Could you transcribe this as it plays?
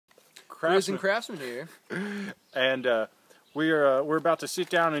Craftsman. Craftsman here. And we're about to sit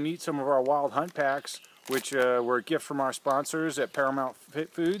down and eat some of our Wild Hunt packs, which were a gift from our sponsors at Paramount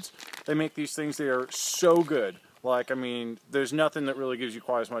Fit Foods. They make these things. They are so good. Like, I mean, there's nothing that really gives you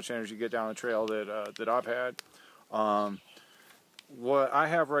quite as much energy to get down the trail that I've had. What I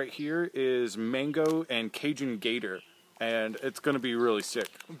have right here is mango and Cajun gator, and it's going to be really sick.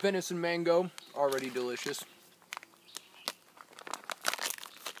 Venison mango, already delicious.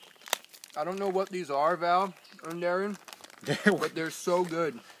 I don't know what these are, Val and Darren, but they're so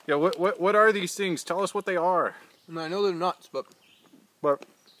good. Yeah, what are these things? Tell us what they are. And I know they're nuts, but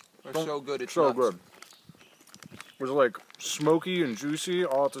they're so good. It's so nuts. good. It was like smoky and juicy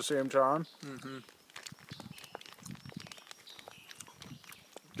all at the same time. Mm-hmm.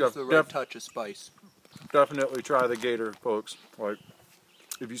 Just the right touch of spice. Definitely try the gator, folks. Like,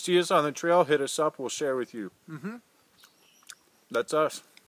 if you see us on the trail, hit us up. We'll share with you. Mm-hmm. That's us.